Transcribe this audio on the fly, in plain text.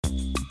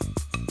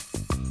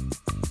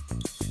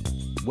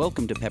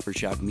Welcome to Pepper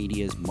Shock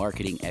Media's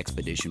Marketing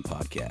Expedition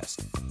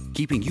podcast,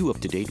 keeping you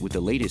up to date with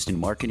the latest in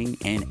marketing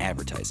and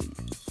advertising.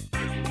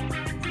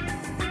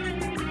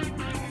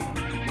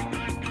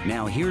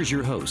 Now here's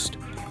your host,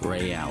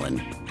 Ray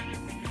Allen.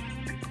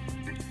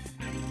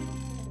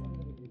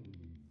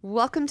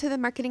 Welcome to the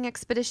Marketing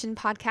Expedition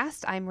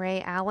podcast. I'm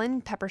Ray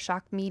Allen, Pepper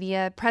Shock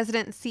Media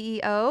President and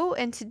CEO,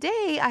 and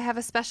today I have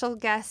a special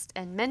guest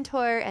and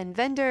mentor and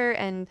vendor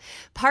and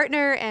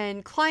partner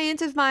and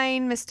client of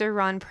mine, Mr.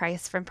 Ron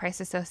Price from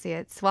Price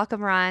Associates.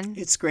 Welcome, Ron.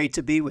 It's great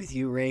to be with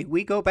you, Ray.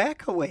 We go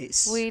back a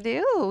ways. We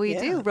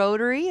do.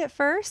 Rotary at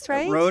first,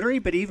 right? Rotary,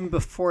 but even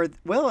before, it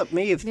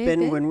may have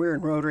been when we were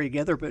in Rotary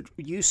together, but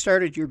you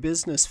started your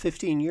business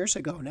 15 years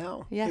ago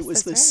now. Yes, it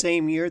was the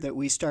same year that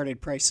we started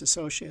Price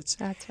Associates.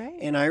 That's right.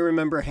 And I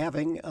remember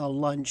having a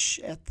lunch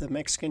at the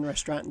Mexican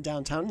restaurant in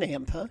downtown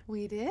Nampa.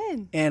 We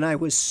did. And I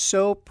was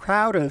so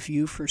proud of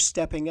you for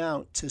stepping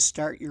out to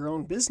start your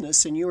own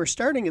business. And you were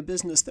starting a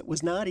business that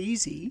was not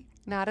easy.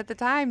 Not at the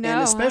time, no.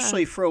 And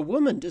especially for a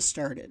woman to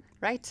start it.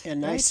 Right.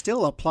 And right. I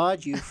still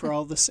applaud you for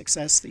all the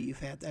success that you've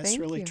had. That's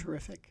Thank really you.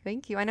 Terrific.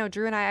 Thank you. I know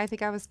Drew and I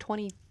think I was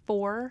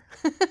 24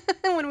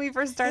 when we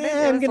first started.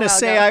 I'm going to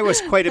say I was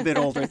quite a bit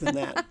older than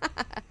that.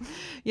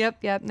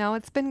 Yep. No,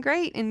 it's been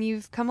great. And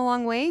you've come a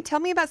long way. Tell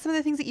me about some of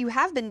the things that you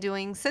have been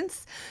doing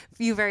since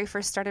you very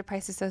first started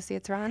Price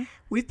Associates, Ron.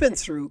 We've been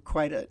through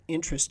quite an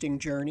interesting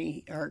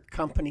journey. Our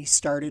company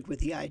started with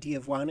the idea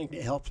of wanting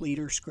to help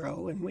leaders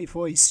grow, and we've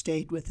always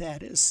stayed with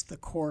that as the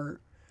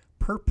core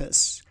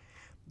purpose.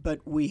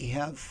 But we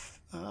have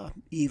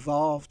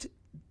evolved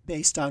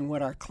based on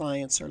what our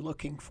clients are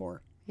looking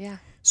for. Yeah.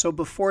 So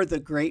before the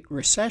Great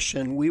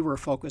Recession, we were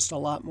focused a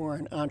lot more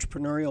on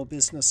entrepreneurial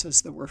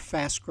businesses that were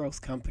fast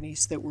growth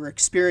companies that were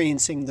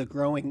experiencing the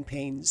growing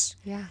pains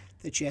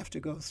that you have to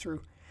go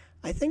through.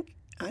 I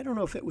don't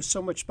know if it was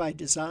so much by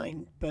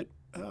design, but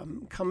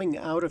coming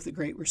out of the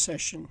Great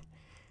Recession,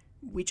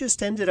 we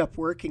just ended up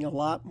working a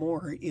lot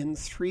more in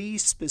three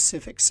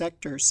specific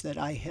sectors that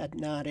I had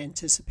not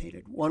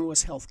anticipated. One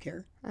was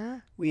healthcare.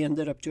 We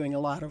ended up doing a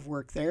lot of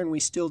work there, and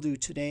we still do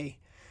today.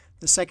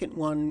 The second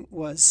one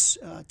was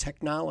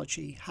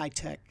technology, high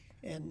tech.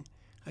 And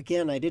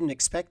again, I didn't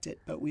expect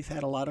it, but we've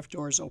had a lot of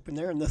doors open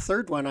there. And the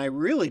third one I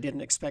really didn't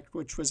expect,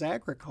 which was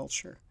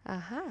agriculture.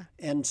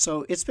 And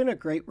so it's been a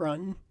great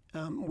run.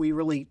 We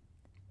really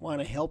want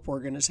to help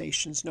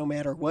organizations no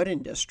matter what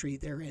industry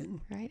they're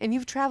in. Right. And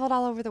you've traveled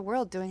all over the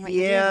world doing what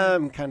you do. Yeah,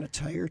 I'm kind of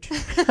tired.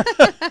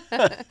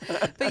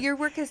 But your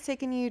work has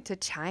taken you to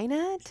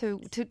China? To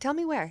tell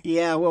me where?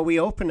 Yeah, well, we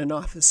opened an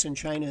office in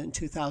China in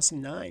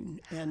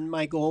 2009, and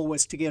my goal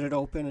was to get it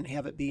open and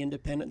have it be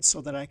independent so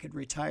that I could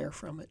retire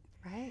from it.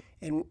 Right.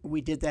 And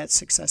we did that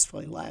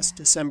successfully last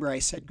December. I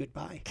said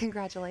goodbye.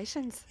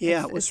 Congratulations.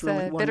 Yeah, it was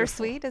really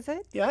wonderful. Bittersweet, is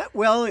it? Yeah,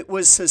 well, it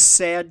was a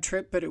sad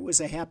trip, but it was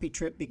a happy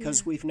trip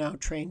because we've now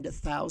trained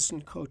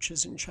 1,000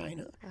 coaches in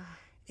China.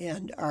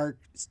 And our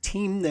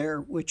team there,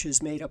 which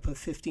is made up of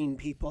 15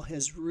 people,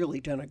 has really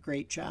done a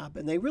great job.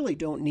 And they really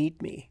don't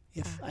need me.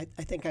 I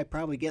think I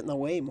probably get in the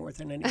way more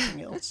than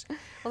anything else.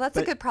 Well, that's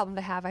a good problem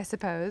to have, I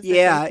suppose.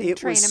 Yeah,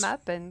 it was train them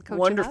up and coach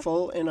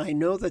wonderful. them up. And I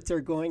know that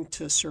they're going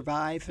to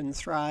survive and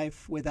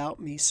thrive without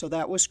me. So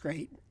that was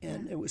great.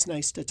 And it was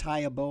nice to tie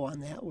a bow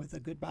on that with a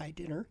goodbye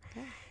dinner.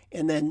 Okay.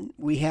 And then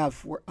we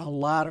have a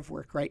lot of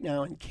work right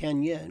now in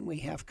Kenya, and we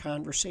have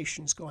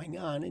conversations going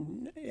on.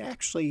 And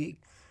actually,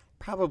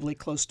 probably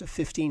close to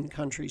 15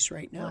 countries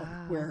right now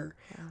where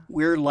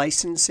we're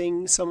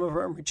licensing some of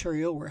our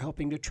material. We're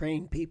helping to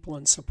train people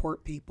and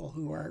support people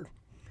who are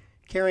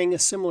carrying a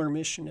similar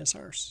mission as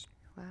ours.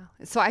 Wow.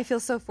 So I feel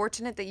so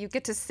fortunate that you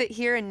get to sit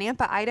here in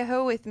Nampa,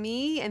 Idaho with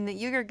me, and that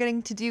you're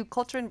getting to do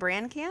Culture and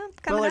Brand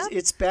Camp coming up.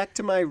 It's back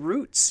to my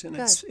roots, and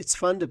it's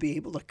fun to be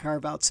able to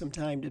carve out some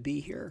time to be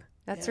here.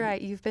 That's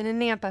right. You've been in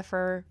Nampa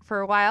for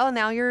a while, and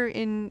now you're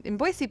in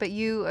Boise, but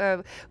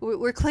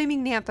we're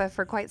claiming Nampa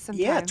for quite some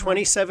time. Yeah,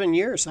 27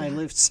 years. I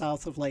lived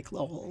south of Lake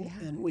Lowell,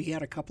 and we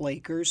had a couple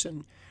acres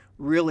and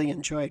really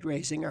enjoyed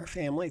raising our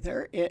family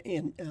there.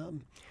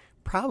 In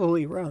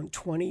probably around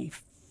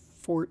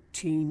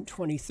 2014,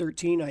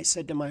 2013, I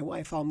said to my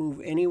wife, I'll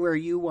move anywhere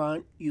you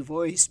want. You've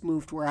always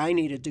moved where I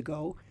needed to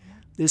go.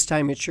 This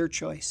time it's your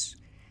choice.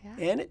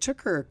 Yeah. And it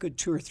took her a good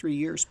 2 or 3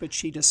 years, but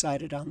she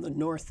decided on the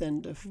north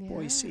end of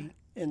Boise.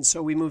 And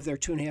so we moved there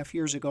 2.5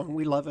 years ago, and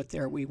we love it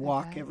there. We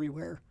walk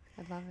everywhere.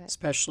 I love it.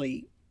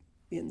 Especially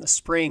in the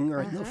spring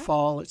or in the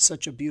fall. It's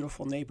such a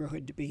beautiful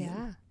neighborhood to be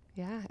in.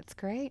 Yeah, it's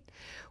great.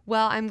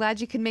 Well, I'm glad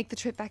you could make the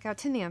trip back out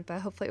to Nampa.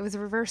 Hopefully it was a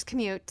reverse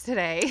commute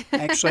today.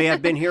 Actually,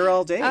 I've been here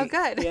all day. Oh,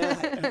 good.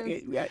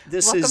 Yeah,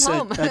 this Welcome is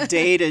home. a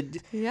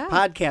dated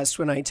podcast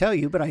when I tell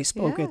you, but I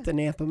spoke at the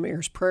Nampa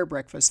Mayor's Prayer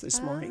Breakfast this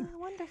morning.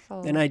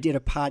 Wonderful. Then I did a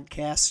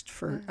podcast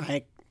for,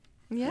 I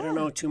I don't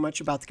know too much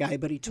about the guy,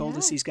 but he told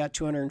us he's got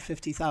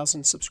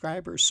 250,000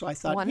 subscribers. So I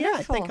thought, Wonderful.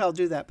 I think I'll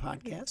do that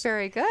podcast.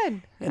 Very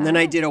good. And then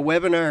I did a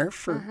webinar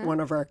for one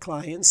of our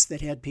clients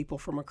that had people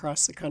from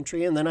across the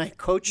country. And then I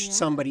coached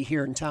somebody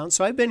here in town.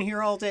 So I've been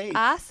here all day.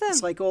 Awesome.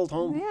 It's like old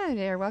home. Yeah,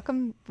 dear.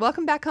 Welcome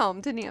back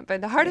home to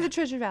Nampa, the heart of the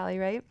Treasure Valley,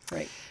 right?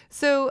 Right.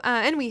 So,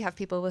 and we have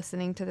people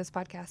listening to this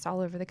podcast all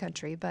over the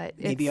country, but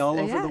maybe all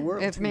over the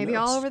world. Maybe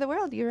all over the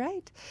world. You're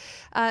right.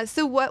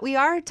 So what we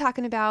are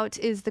talking about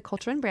is the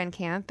Culture and Brand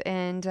Camp.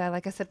 And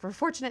like I said, we're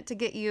fortunate to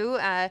get you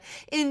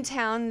in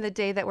town the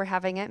day that we're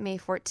having it, May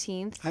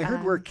 14th. I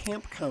heard we're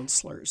camp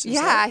counselors.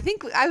 I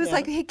think I was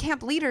like, hey,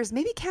 camp leaders,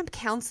 maybe camp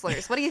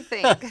counselors. What do you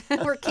think?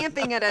 We're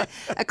camping at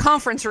a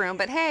conference room,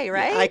 but hey,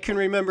 right? Yeah, I can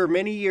remember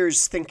many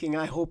years thinking,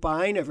 I hope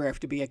I never have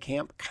to be a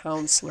camp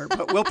counselor,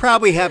 but we'll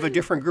probably have a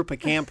different group of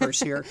campers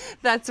here.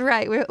 That's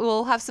right.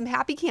 We'll have some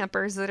happy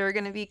campers that are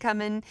going to be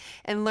coming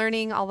and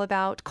learning all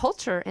about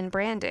culture and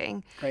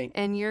branding. Right.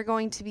 And you're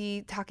going to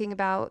be talking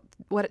about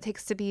what it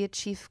takes to be a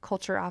chief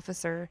culture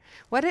officer.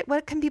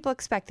 What can people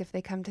expect if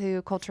they come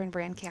to Culture and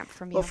Brand Camp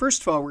from you? Well,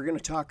 first of all, we're going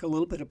to talk a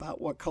little bit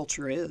about what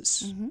culture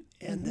is,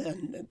 and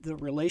then the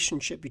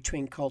relationship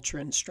between culture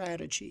and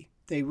strategy.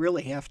 They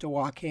really have to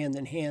walk hand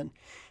in hand.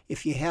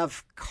 If you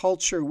have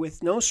culture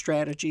with no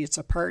strategy, it's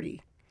a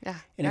party. Yeah.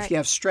 And if you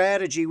have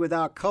strategy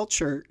without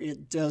culture,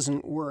 it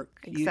doesn't work.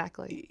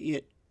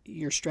 Exactly.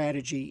 Your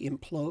strategy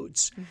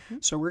implodes.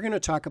 So we're going to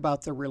talk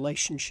about the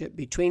relationship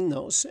between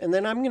those. And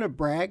then I'm going to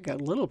brag a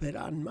little bit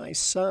on my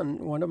son.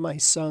 One of my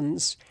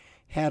sons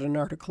had an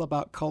article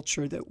about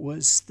culture that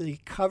was the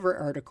cover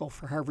article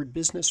for Harvard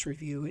Business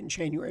Review in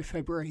January,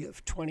 February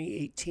of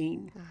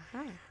 2018,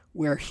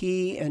 where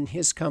he and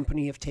his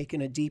company have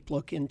taken a deep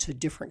look into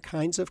different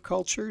kinds of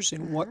cultures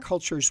and what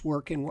cultures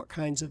work in what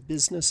kinds of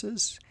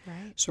businesses.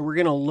 Right. So we're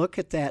going to look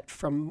at that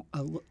from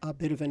a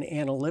bit of an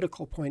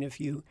analytical point of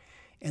view.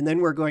 And then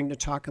we're going to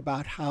talk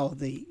about how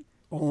the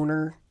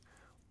owner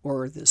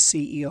or the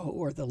CEO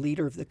or the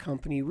leader of the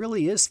company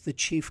really is the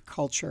chief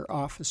culture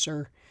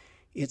officer.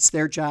 It's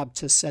their job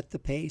to set the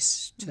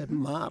pace, to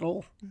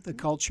model the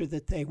culture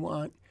that they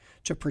want,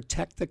 to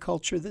protect the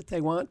culture that they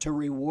want, to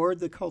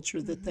reward the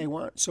culture that they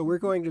want. So we're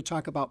going to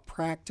talk about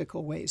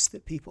practical ways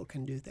that people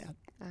can do that.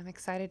 I'm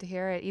excited to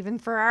hear it, even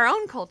for our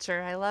own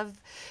culture. I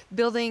love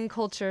building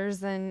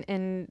cultures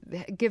and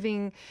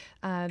giving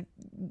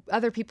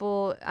other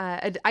people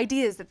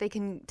ideas that they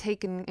can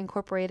take and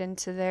incorporate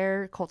into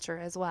their culture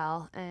as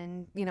well.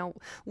 And,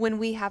 when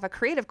we have a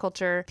creative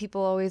culture, people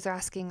always are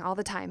asking all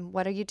the time,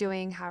 what are you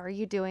doing? How are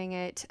you doing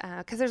it?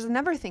 Because there's a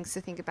number of things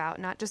to think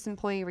about, not just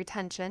employee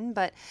retention,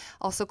 but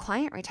also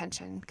client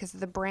retention, because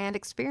the brand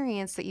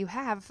experience that you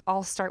have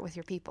all start with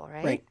your people,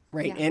 right?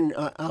 Right. Yeah. And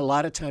a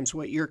lot of times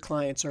what your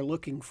clients are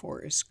looking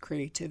for is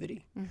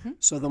creativity.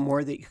 So the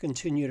more that you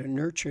continue to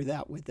nurture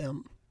that with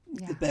them,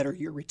 the better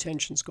your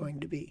retention's going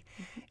to be.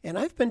 And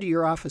I've been to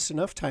your office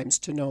enough times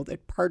to know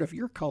that part of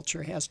your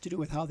culture has to do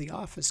with how the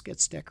office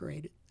gets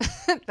decorated.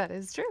 That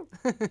is true.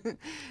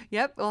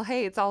 Yep. Well,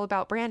 hey, it's all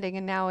about branding,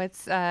 and now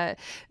it's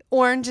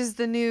orange is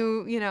the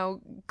new,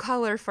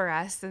 color for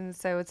us, and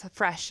so it's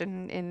fresh,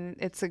 and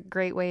it's a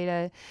great way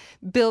to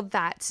build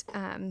that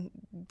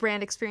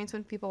brand experience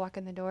when people walk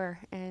in the door.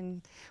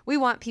 And we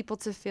want people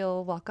to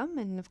feel welcome,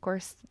 and of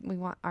course, we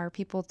want our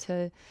people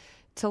to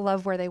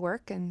love where they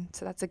work, and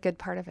so that's a good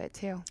part of it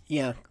too.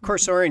 Yeah, of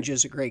course, orange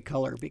is a great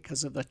color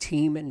because of the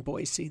team in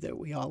Boise that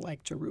we all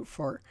like to root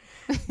for.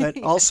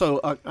 But also,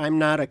 I'm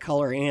not a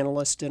color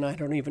analyst, and I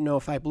don't even know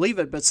if I believe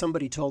it, but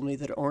somebody told me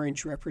that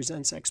orange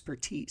represents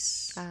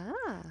expertise.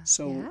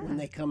 So when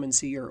they come and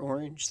see your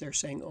orange, they're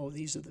saying, oh,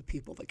 these are the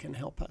people that can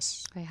help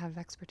us. They have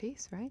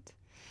expertise, right?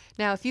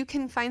 Now, if you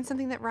can find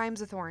something that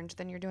rhymes with orange,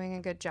 then you're doing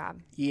a good job.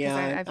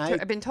 Yeah.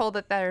 I've been told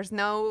that there's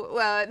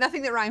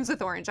nothing that rhymes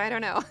with orange. I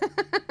don't know.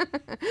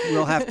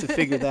 We'll have to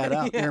figure that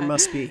out. There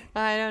must be.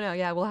 I don't know.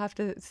 Yeah, we'll have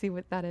to see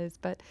what that is.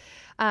 But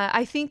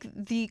I think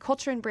the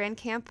Culture and Brand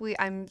Camp,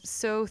 I'm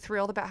so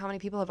thrilled about how many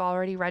people have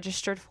already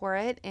registered for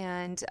it,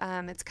 and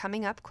it's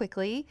coming up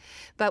quickly.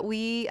 But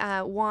we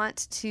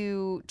want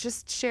to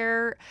just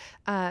share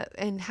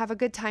and have a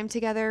good time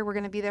together. We're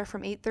going to be there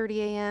from 8:30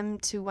 a.m.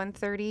 to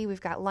 1:30.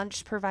 We've got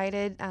lunch provided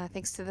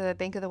thanks to the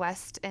Bank of the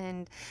West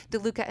and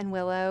DeLuca and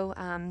Willow.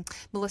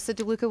 Melissa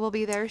DeLuca will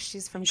be there.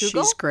 She's from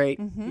Google. She's great.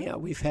 Yeah,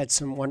 we've had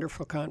some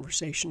wonderful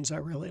conversations. I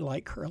really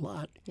like her a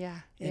lot. Yeah.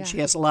 And she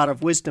has a lot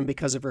of wisdom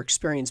because of her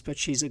experience, but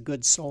she's a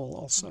good soul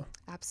also.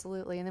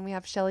 Absolutely. And then we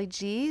have Shelley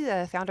G.,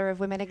 the founder of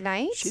Women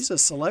Ignite. She's a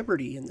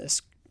celebrity in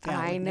this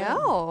I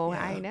know.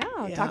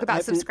 Yeah. Talk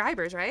about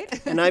subscribers, right?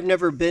 And I've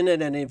never been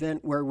at an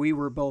event where we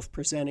were both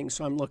presenting,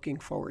 so I'm looking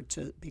forward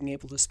to being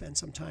able to spend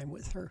some time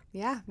with her.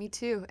 Yeah, me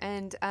too.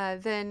 And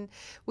then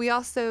we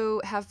also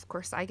have, of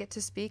course, I get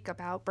to speak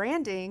about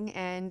branding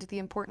and the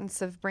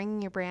importance of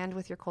bringing your brand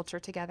with your culture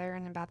together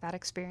and about that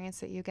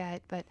experience that you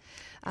get. But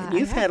and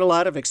you've had a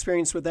lot of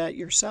experience with that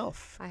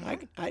yourself. I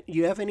have.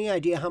 You have any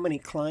idea how many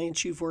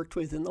clients you've worked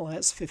with in the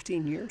last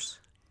 15 years?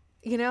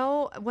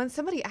 When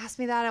somebody asked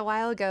me that a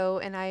while ago,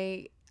 and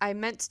I I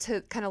meant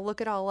to kind of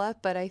look it all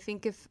up, but I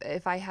think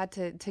if I had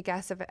to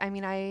guess,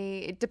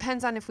 it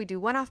depends on if we do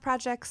one-off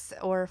projects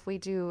or if we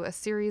do a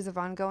series of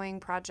ongoing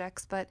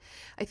projects. But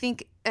I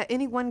think at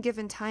any one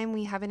given time,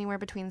 we have anywhere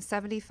between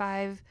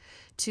 75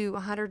 to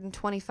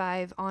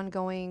 125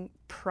 ongoing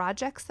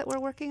projects that we're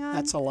working on.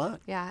 That's a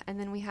lot. Yeah. And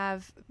then we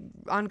have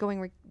ongoing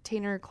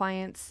retainer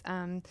clients.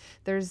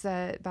 There's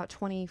about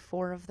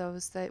 24 of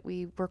those that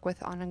we work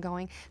with on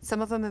ongoing.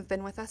 Some of them have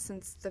been with us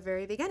since the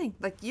very beginning.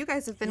 Like you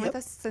guys have been with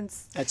us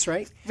since That's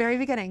right. very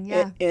beginning.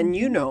 Yeah. And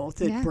you know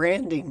that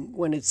branding,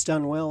 when it's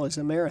done well, is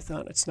a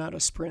marathon. It's not a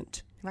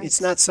sprint. Right.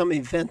 It's not some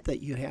event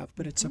that you have,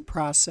 but it's a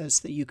process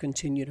that you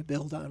continue to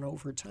build on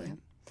over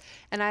time.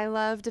 And I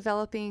love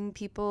developing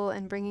people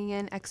and bringing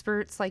in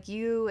experts like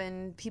you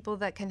and people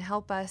that can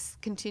help us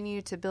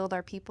continue to build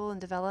our people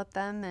and develop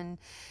them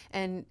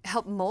and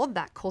help mold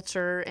that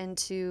culture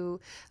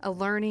into a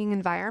learning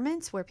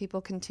environment where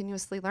people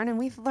continuously learn. And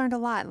we've learned a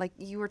lot. Like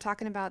you were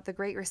talking about the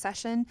Great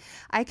Recession.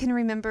 I can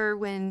remember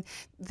when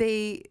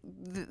the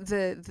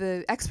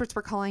experts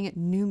were calling it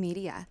new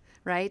media.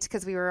 Right?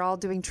 Because we were all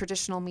doing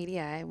traditional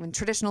media. When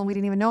traditional, we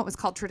didn't even know it was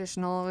called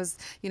traditional. It was,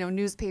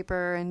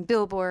 newspaper and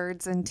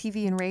billboards and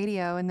TV and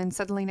radio. And then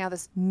suddenly now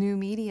this new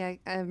media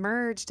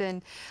emerged.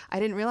 And I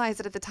didn't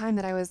realize it at the time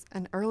that I was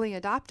an early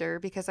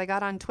adopter because I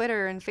got on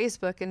Twitter and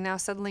Facebook. And now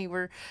suddenly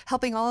we're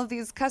helping all of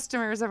these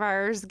customers of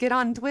ours get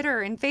on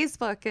Twitter and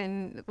Facebook.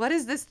 And what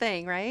is this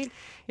thing, right?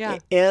 Yeah.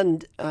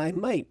 And I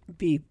might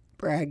be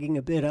bragging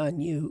a bit on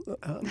you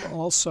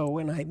also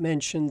when I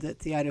mentioned that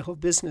the Idaho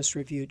Business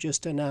Review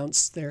just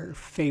announced their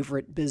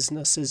favorite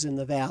businesses in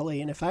the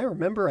Valley. And if I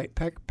remember right,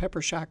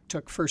 Peppershock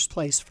took first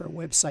place for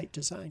website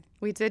design.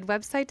 We did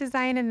website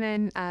design and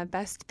then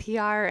best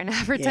PR and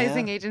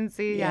advertising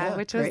agency,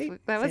 which was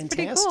Fantastic.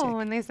 Pretty cool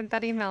when they sent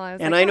that email.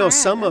 I know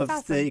some of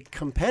the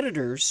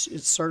competitors,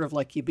 it's sort of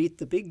like you beat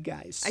the big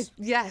guys.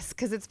 Yes,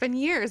 because it's been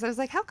years. I was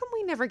like, how come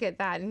we never get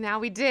that? And now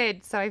we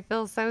did. So I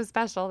feel so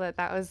special that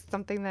was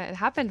something that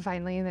happened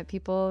finally and that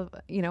people,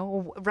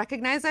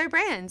 recognize our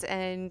brand.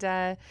 And,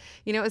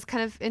 it was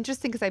kind of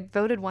interesting because I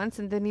voted once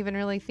and didn't even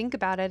really think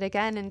about it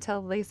again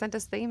until they sent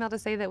us the email to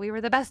say that we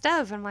were the best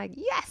of. I'm like,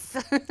 yes.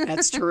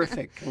 That's terrific.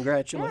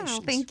 Congratulations.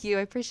 Yeah, thank you.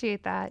 I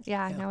appreciate that.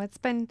 No, it's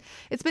been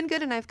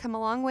good, and I've come a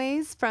long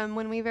ways from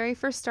when we very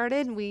first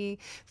started. We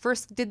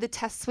first did the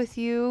tests with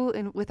you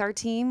and with our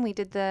team. We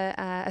did the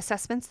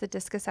assessments, the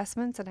DISC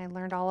assessments, and I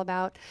learned all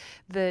about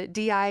the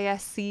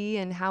DISC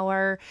and how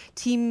our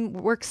team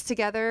works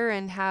together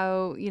and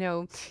how,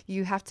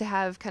 you have to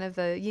have kind of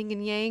the yin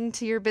and yang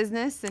to your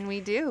business, and we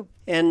do.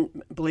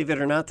 And believe it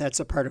or not, that's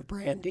a part of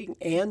branding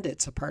and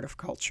it's a part of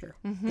culture.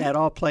 Mm-hmm. That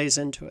all plays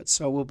into it.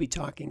 So we'll be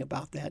talking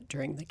about that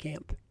during the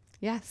camp.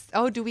 Yes.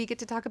 Oh, do we get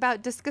to talk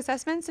about DISC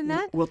assessments in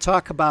that? We'll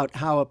talk about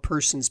how a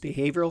person's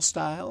behavioral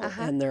style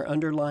and their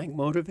underlying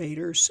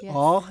motivators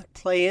all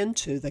play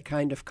into the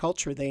kind of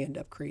culture they end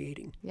up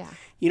creating. Yeah.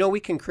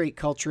 We can create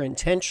culture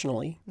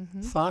intentionally,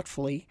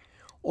 thoughtfully,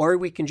 or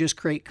we can just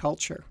create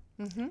culture.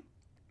 Mm-hmm.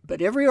 But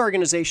every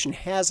organization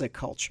has a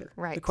culture.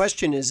 Right. The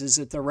question is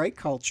it the right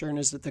culture, and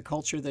is it the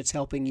culture that's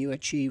helping you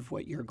achieve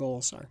what your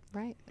goals are?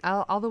 Right.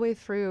 All the way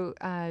through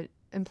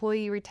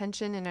employee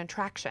retention and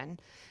attraction.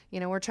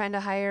 We're trying to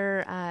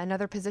hire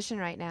another position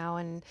right now,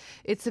 and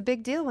it's a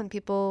big deal when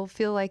people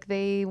feel like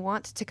they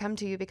want to come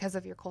to you because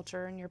of your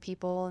culture and your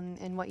people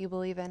and what you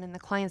believe in and the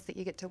clients that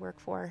you get to work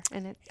for.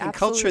 And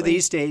culture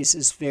these days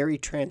is very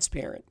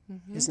transparent.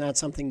 Mm-hmm. It's not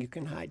something you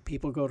can hide.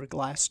 People go to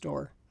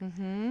Glassdoor.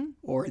 Mm-hmm.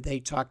 Or they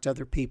talk to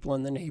other people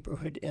in the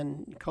neighborhood,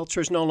 and culture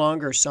is no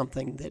longer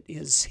something that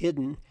is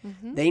hidden.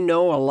 Mm-hmm. They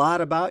know a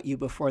lot about you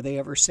before they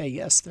ever say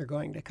yes, they're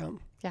going to come.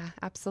 Yeah,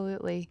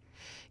 absolutely.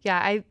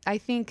 Yeah, I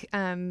think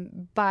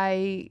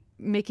by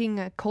making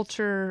a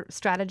culture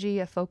strategy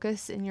a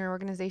focus in your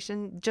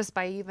organization, just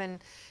by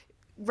even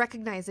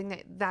recognizing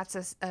that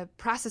that's a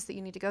process that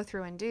you need to go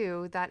through and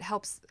do, that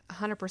helps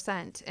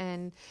 100%.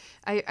 And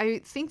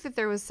I think that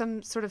there was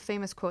some sort of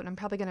famous quote, and I'm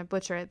probably going to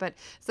butcher it, but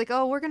it's like,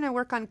 we're going to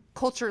work on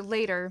culture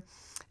later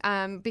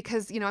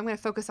because, I'm going to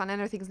focus on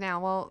other things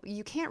now. Well,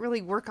 you can't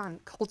really work on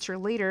culture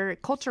later.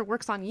 Culture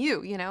works on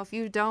you, if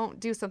you don't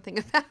do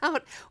something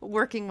about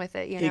working with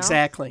it,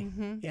 Exactly.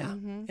 Mm-hmm, yeah.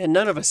 Mm-hmm. And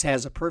none of us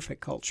has a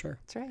perfect culture.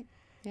 That's right.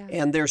 Yeah.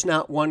 And there's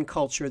not one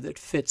culture that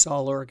fits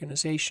all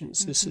organizations.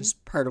 Mm-hmm. This is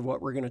part of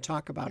what we're going to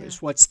talk about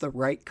is what's the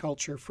right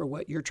culture for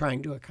what you're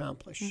trying to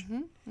accomplish.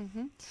 Mm-hmm.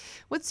 Mm-hmm.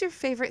 What's your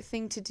favorite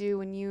thing to do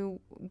when you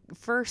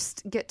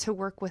first get to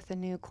work with a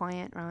new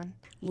client, Ron?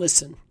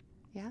 Listen.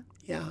 Yeah?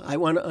 Yeah. I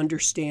want to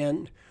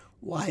understand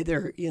why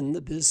they're in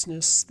the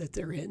business that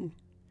they're in.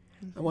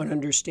 Mm-hmm. I want to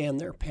understand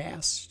their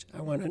past.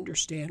 I want to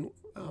understand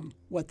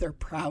what they're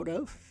proud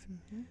of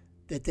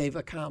that they've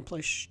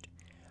accomplished.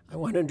 I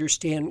want to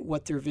understand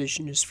what their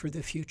vision is for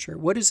the future.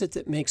 What is it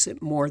that makes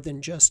it more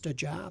than just a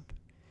job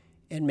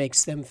and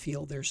makes them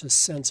feel there's a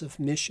sense of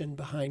mission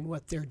behind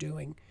what they're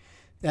doing?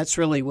 That's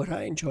really what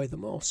I enjoy the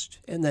most.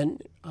 And then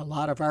a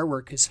lot of our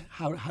work is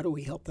how do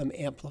we help them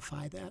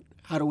amplify that?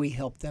 How do we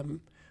help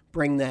them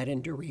bring that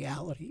into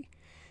reality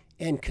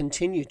and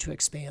continue to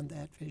expand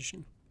that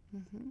vision?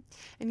 Mm-hmm.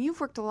 And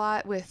you've worked a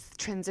lot with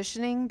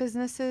transitioning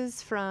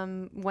businesses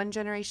from one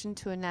generation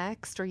to a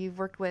next, or you've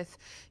worked with,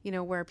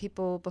 where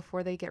people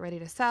before they get ready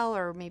to sell,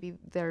 or maybe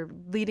they're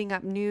leading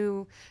up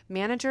new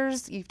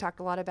managers. You've talked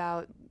a lot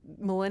about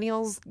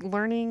millennials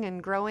learning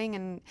and growing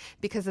and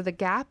because of the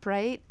gap,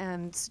 right?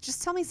 So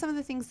just tell me some of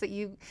the things that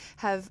you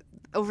have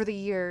over the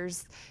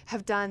years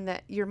have done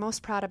that you're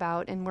most proud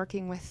about in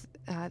working with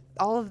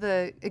all of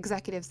the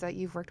executives that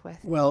you've worked with.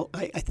 Well,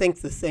 I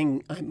think the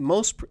thing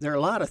there are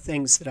a lot of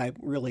things that I'm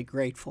really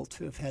grateful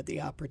to have had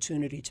the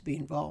opportunity to be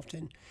involved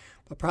in.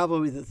 But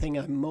probably the thing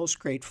I'm most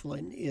grateful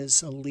in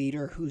is a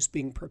leader who's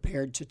being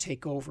prepared to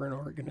take over an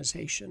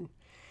organization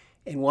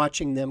and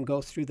watching them go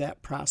through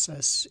that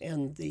process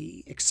and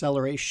the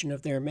acceleration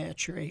of their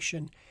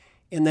maturation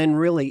and then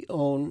really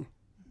own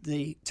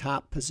the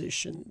top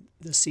position,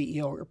 the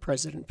CEO or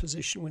president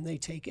position when they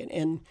take it.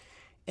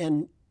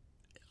 And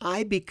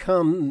I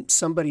become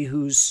somebody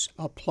who's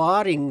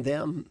applauding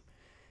them,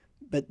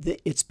 but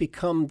it's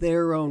become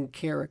their own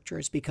character.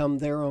 It's become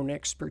their own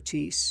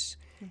expertise.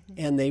 Mm-hmm.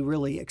 And they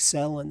really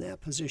excel in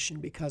that position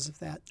because of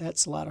that.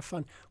 That's a lot of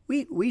fun.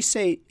 We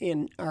say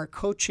in our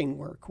coaching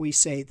work, we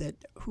say that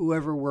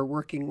whoever we're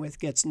working with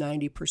gets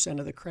 90%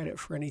 of the credit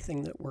for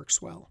anything that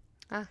works well.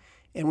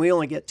 And we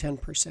only get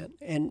 10%.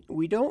 And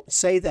we don't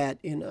say that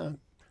in a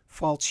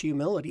false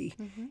humility.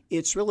 Mm-hmm.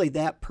 It's really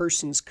that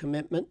person's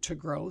commitment to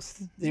growth,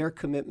 mm-hmm. their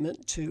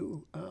commitment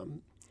to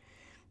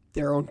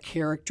their own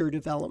character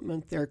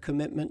development, their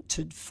commitment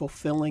to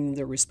fulfilling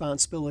the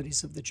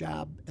responsibilities of the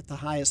job at the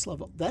highest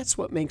level. That's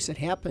what makes it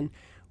happen.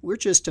 We're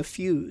just a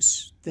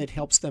fuse that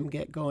helps them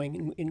get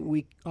going, and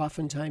we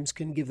oftentimes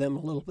can give them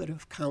a little bit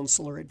of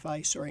counsel or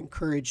advice or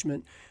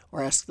encouragement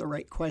or ask the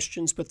right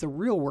questions, but the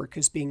real work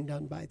is being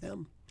done by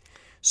them.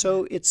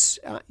 So it's,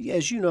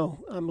 as you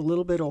know, I'm a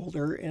little bit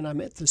older, and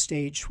I'm at the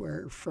stage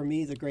where, for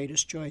me, the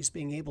greatest joy is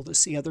being able to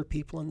see other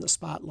people in the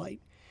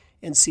spotlight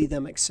and see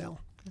them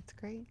excel. That's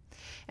great.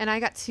 And I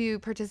got to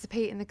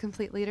participate in the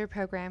Complete Leader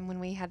program when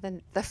we had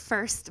the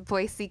first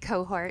Boise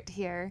cohort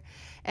here.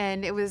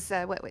 And it was,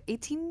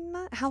 18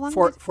 months? How long?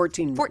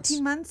 14 months.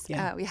 14 months?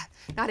 Yeah.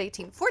 Not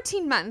 18.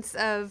 14 months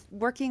of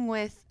working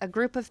with a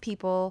group of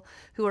people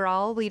who are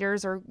all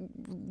leaders or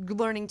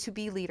learning to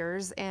be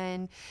leaders.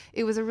 And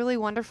it was a really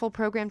wonderful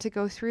program to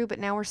go through, but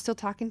now we're still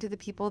talking to the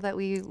people that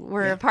we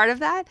were a part of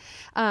that.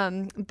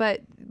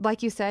 But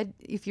like you said,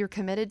 if you're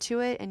committed to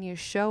it and you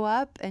show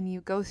up and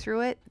you go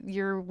through it,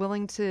 you're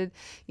willing to,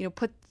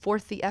 put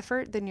forth the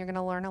effort, then you're going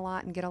to learn a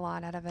lot and get a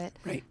lot out of it.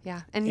 Right.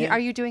 Yeah. And are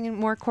you doing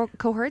more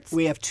cohorts?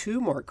 We have 2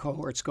 more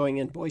cohorts going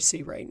in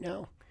Boise right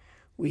now.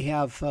 We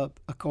have a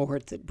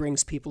cohort that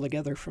brings people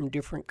together from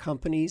different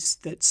companies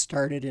that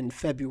started in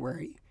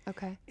February.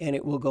 Okay. And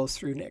it will go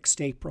through next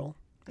April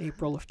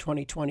of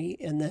 2020.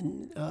 And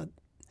then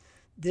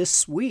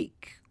this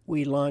week,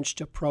 we launched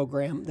a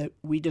program that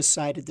we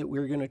decided that we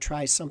were going to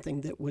try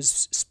something that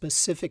was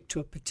specific to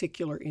a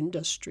particular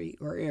industry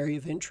or area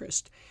of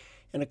interest.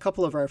 And a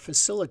couple of our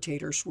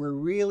facilitators were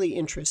really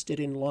interested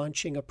in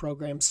launching a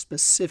program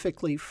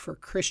specifically for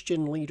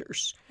Christian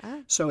leaders.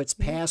 So it's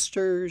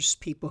pastors,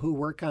 people who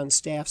work on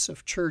staffs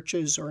of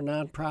churches or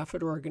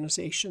nonprofit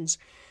organizations.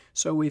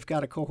 So we've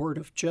got a cohort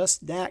of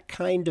just that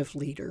kind of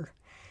leader.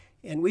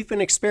 And we've been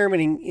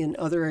experimenting in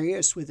other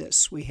areas with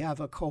this. We have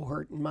a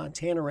cohort in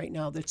Montana right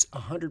now that's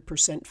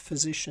 100%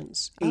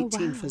 physicians,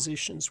 18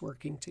 physicians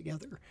working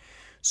together.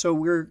 So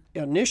we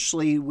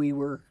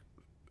were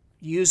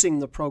using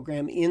the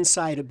program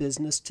inside a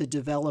business to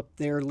develop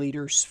their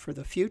leaders for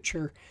the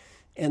future.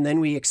 And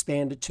then we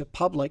expanded to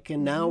public,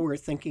 and now we're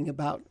thinking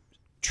about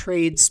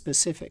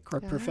trade-specific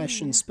or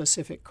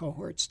profession-specific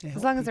cohorts to help.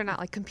 As long as they're not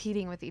like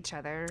competing with each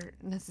other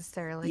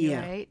necessarily,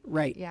 right?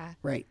 Right. Yeah.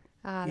 Right.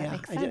 That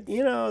makes sense.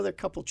 There are a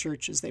couple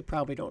churches, they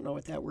probably don't know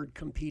what that word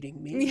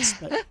competing means.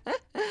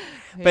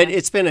 But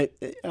it's been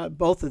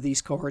both of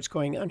these cohorts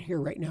going on here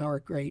right now are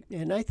great.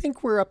 And I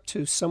think we're up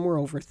to somewhere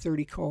over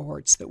 30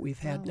 cohorts that we've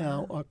had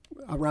now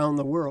around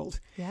the world.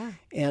 Yeah.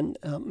 And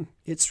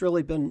it's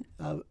really been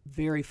a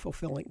very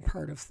fulfilling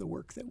part of the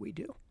work that we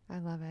do. I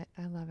love it.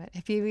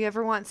 If you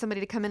ever want somebody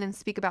to come in and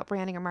speak about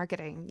branding or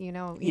marketing, you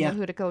know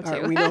who to go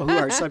to. We know who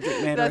our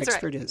subject matter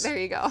expert is. There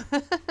you go.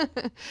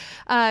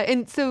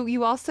 And so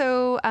you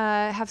also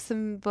have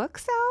some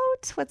books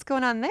out. What's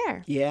going on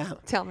there? Yeah.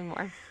 Tell me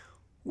more.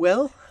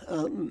 Well,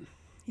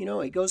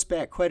 it goes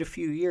back quite a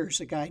few years.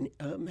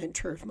 A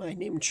mentor of mine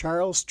named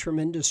Charles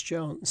Tremendous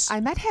Jones. I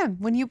met him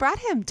when you brought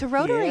him to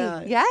Rotary.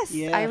 Yes,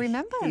 I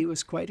remember. He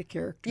was quite a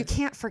character. You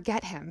can't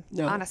forget him,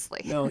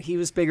 honestly. No, he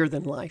was bigger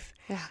than life.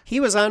 Yeah. He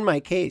was on my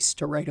case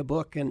to write a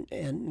book,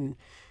 and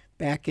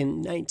back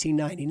in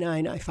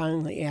 1999, I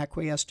finally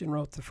acquiesced and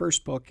wrote the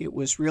first book. It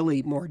was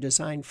really more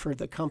designed for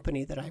the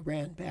company that I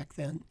ran back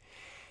then.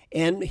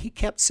 And he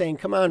kept saying,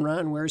 "Come on,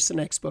 Ron, where's the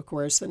next book?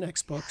 Where's the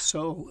next book?"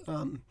 So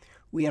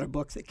we had a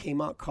book that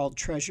came out called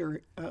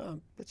Treasure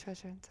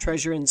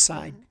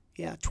Inside.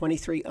 Yeah,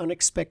 23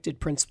 Unexpected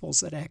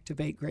Principles That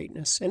Activate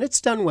Greatness. And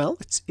it's done well.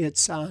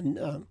 It's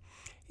on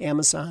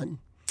Amazon.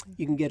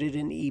 You can get it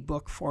in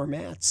ebook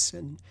formats.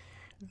 And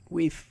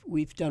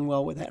we've done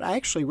well with that. I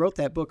actually wrote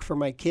that book for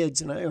my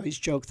kids, and I always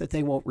joke that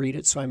they won't read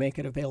it, so I make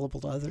it available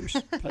to others.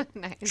 But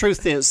nice.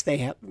 Truth is,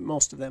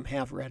 most of them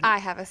have read it. I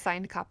have a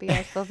signed copy.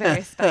 I feel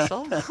very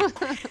special.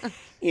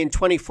 In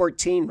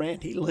 2014,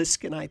 Randy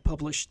Lisk and I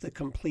published The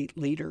Complete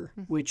Leader,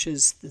 which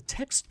is the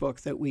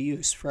textbook that we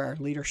use for our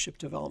leadership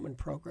development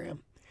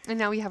program. And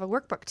now we have a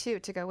workbook, too,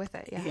 to go with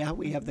it. Yeah,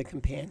 we have the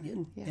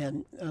companion. Yeah.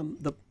 And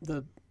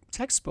the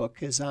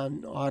textbook is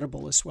on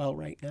Audible as well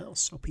right now,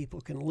 so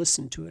people can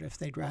listen to it if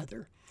they'd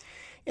rather.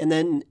 And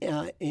then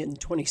in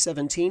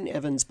 2017,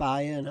 Evans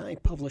Baya and I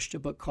published a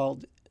book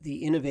called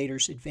The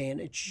Innovator's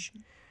Advantage,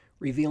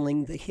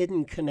 revealing the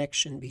hidden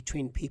connection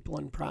between people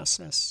and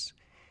process.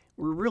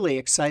 We're really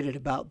excited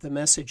about the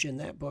message in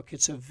that book.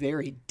 It's a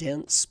very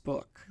dense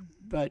book,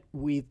 but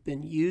we've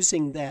been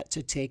using that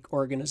to take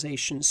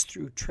organizations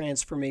through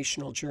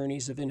transformational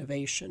journeys of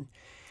innovation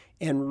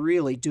and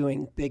really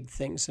doing big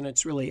things, and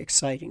it's really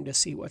exciting to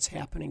see what's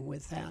happening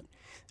with that.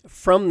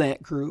 From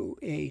that grew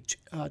a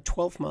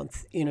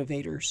 12-month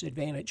Innovators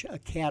Advantage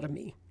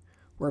Academy,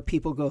 where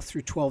people go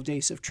through 12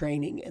 days of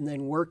training and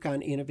then work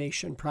on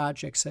innovation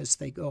projects as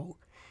they go.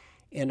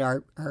 And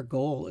our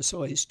goal is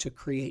always to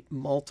create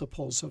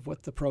multiples of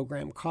what the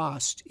program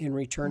cost in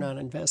return on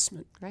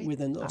investment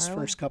within those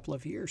first couple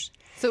of years.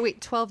 So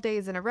wait, 12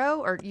 days in a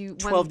row, or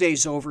 12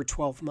 days over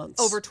 12 months.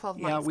 Over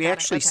 12 months. Yeah, we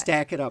actually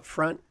stack it up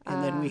front,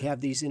 and then we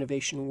have these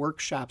innovation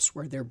workshops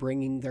where they're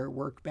bringing their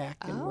work back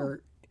and we're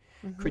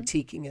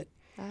critiquing it.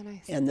 Oh,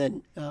 nice. And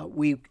then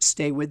we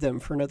stay with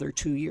them for another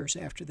 2 years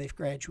after they've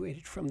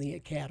graduated from the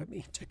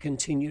academy to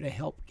continue to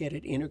help get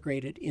it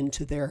integrated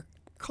into their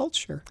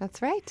culture.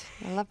 That's right.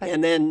 I love it.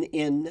 And then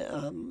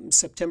in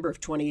September of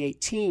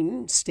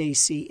 2018,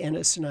 Stacy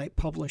Ennis and I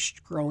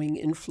published Growing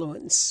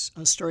Influence,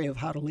 a story of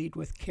how to lead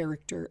with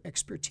character,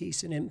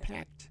 expertise, and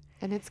impact.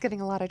 And it's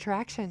getting a lot of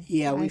traction.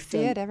 Yeah, I see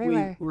it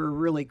everywhere. We're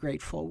really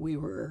grateful. We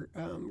were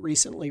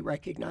recently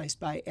recognized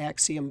by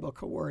Axiom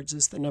Book Awards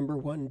as the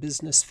 #1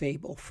 business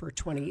fable for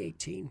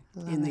 2018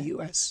 in the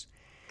U.S.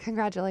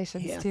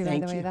 Congratulations, too, by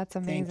the way. That's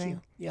amazing. Thank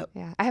you. Yep.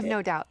 Yeah. I have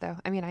no doubt, though.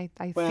 I mean, I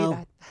see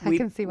that. I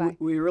can see why.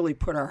 We really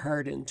put our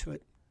heart into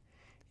it.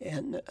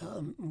 And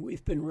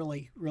we've been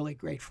really, really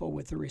grateful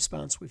with the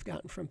response we've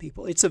gotten from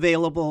people. It's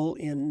available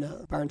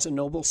in Barnes &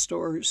 Noble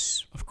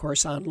stores, of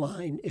course,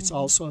 online. It's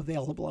also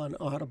available on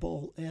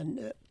Audible,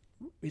 and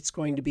it's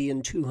going to be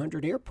in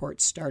 200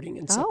 airports starting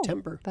in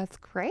September. That's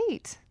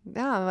great.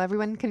 Yeah,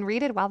 everyone can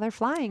read it while they're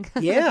flying.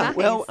 Yeah, Nice.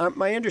 Well,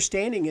 my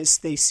understanding is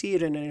they see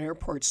it in an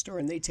airport store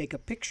and they take a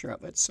picture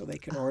of it so they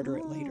can order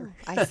it later.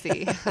 I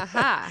see.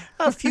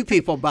 A few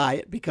people buy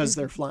it because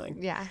they're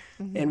flying. Yeah.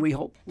 Mm-hmm. And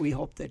we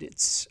hope that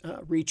it's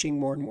reaching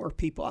more and more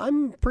people.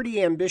 I'm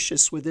pretty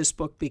ambitious with this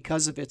book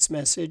because of its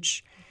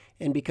message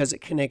and because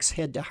it connects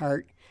head to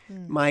heart.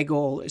 My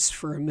goal is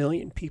for 1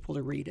 million people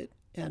to read it.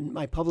 And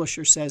my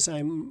publisher says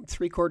I'm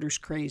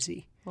 3/4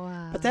 crazy.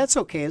 Wow. But that's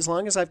okay. As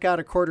long as I've got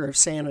 1/4 of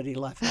sanity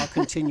left, I'll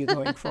continue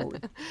going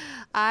forward.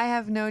 I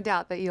have no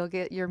doubt that you'll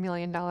get your $1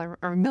 million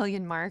or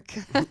million mark.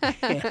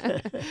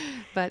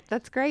 But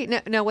that's great.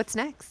 No, what's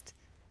next?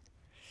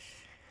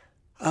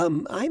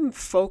 I'm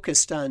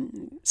focused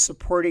on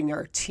supporting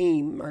our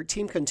team. Our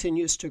team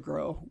continues to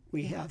grow.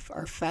 We have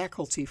our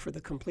faculty for the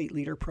Complete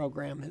Leader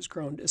program has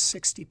grown to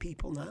 60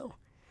 people now.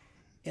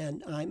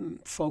 And I'm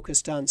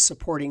focused on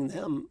supporting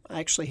them. I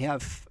actually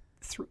have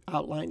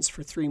outlines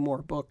for 3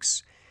 more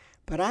books.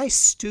 But I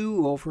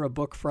stew over a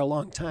book for a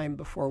long time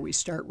before we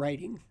start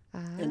writing.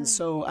 And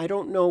so I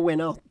don't know when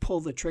I'll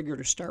pull the trigger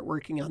to start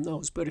working on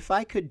those. But if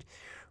I could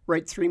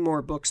write 3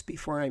 more books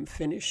before I'm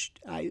finished,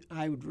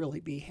 I would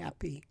really be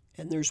happy.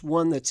 And there's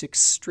one that's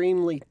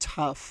extremely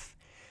tough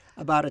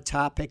about a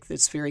topic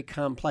that's very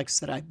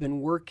complex that I've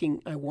been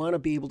working. I want to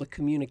be able to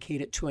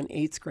communicate it to an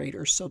 8th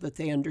grader so that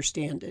they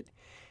understand it.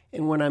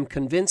 And when I'm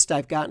convinced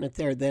I've gotten it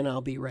there, then I'll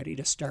be ready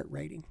to start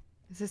writing.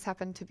 Does this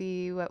happen to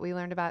be what we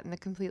learned about in the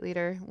Complete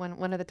Leader,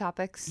 one of the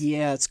topics?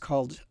 Yeah, it's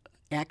called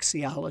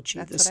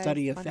axiology, the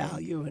study of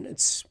value, and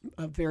it's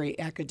a very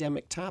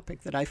academic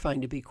topic that I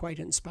find to be quite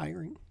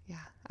inspiring.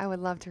 Yeah, I would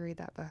love to read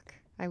that book.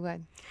 I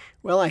would.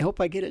 Well, I hope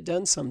I get it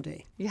done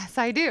someday. Yes,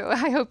 I do.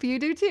 I hope you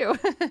do too.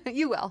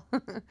 You will.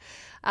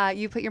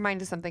 You put your mind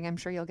to something, I'm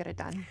sure you'll get it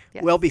done.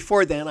 Yes. Well,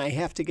 before then, I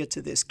have to get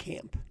to this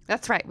camp.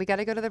 That's right. We got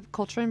to go to the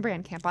Culture and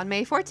Brand Camp on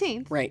May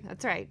 14th. Right.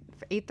 That's right.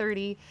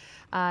 8:30.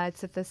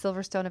 It's at the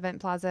Silverstone Event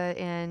Plaza,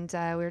 and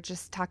we're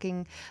just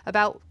talking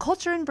about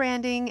culture and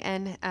branding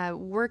and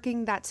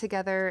working that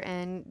together.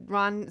 And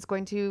Ron is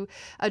going to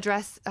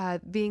address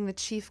being the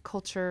Chief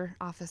Culture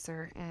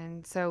Officer.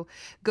 And so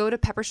go to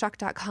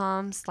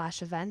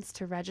peppershock.com/events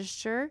to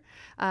register.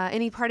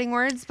 Any parting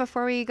words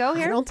before we go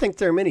here? I don't think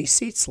there are many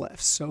seats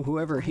left, so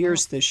whoever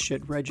hears this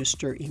should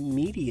register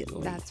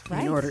immediately. That's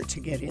right. In order to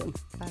get in.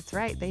 That's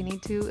right. They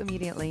need to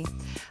immediately.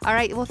 All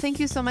right. Well, thank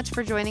you so much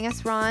for joining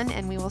us, Ron,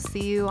 and we will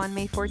see you on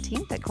May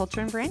 14th at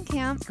Culture and Brand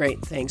Camp. Great.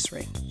 Thanks,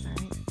 Ray. All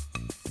right.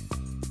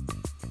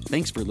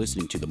 Thanks for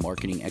listening to the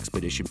Marketing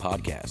Expedition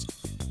podcast.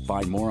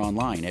 Find more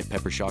online at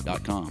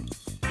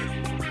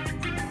peppershock.com.